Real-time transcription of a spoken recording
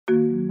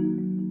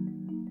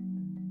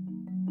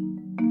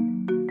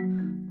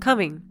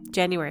Coming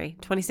January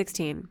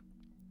 2016.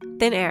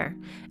 Thin Air,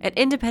 an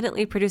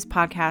independently produced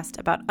podcast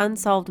about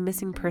unsolved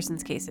missing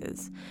persons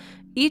cases.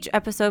 Each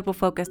episode will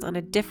focus on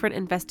a different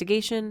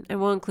investigation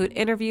and will include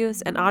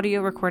interviews and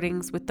audio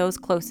recordings with those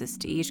closest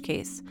to each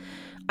case.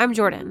 I'm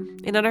Jordan,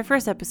 and on our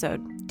first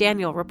episode,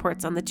 Daniel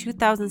reports on the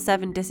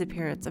 2007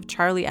 disappearance of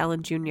Charlie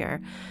Allen Jr.,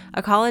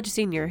 a college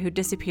senior who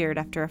disappeared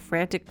after a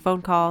frantic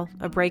phone call,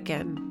 a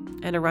break-in,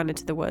 and a run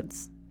into the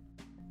woods.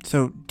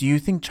 So, do you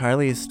think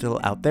Charlie is still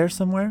out there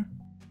somewhere?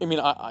 I mean,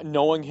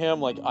 knowing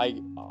him,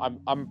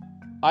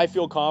 I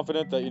feel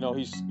confident that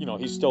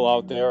he's still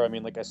out there. I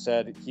mean, like I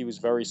said, he was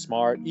very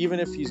smart. Even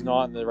if he's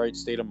not in the right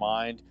state of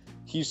mind,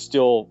 he's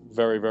still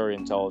very, very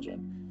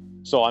intelligent.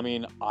 So, I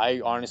mean,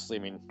 I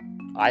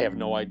have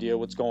no idea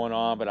what's going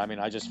on, but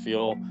I just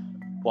feel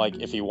like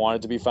if he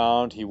wanted to be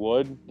found, he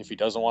would. If he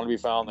doesn't want to be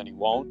found, then he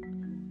won't.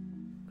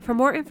 For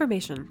more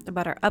information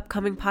about our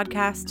upcoming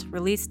podcast,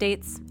 release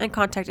dates, and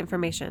contact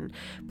information,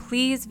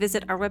 please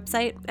visit our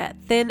website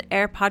at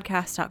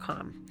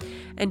thinairpodcast.com.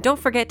 And don't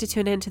forget to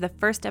tune in to the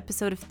first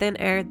episode of Thin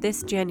Air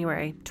this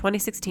January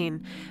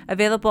 2016,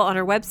 available on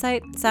our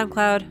website,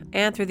 SoundCloud,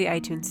 and through the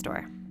iTunes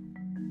Store.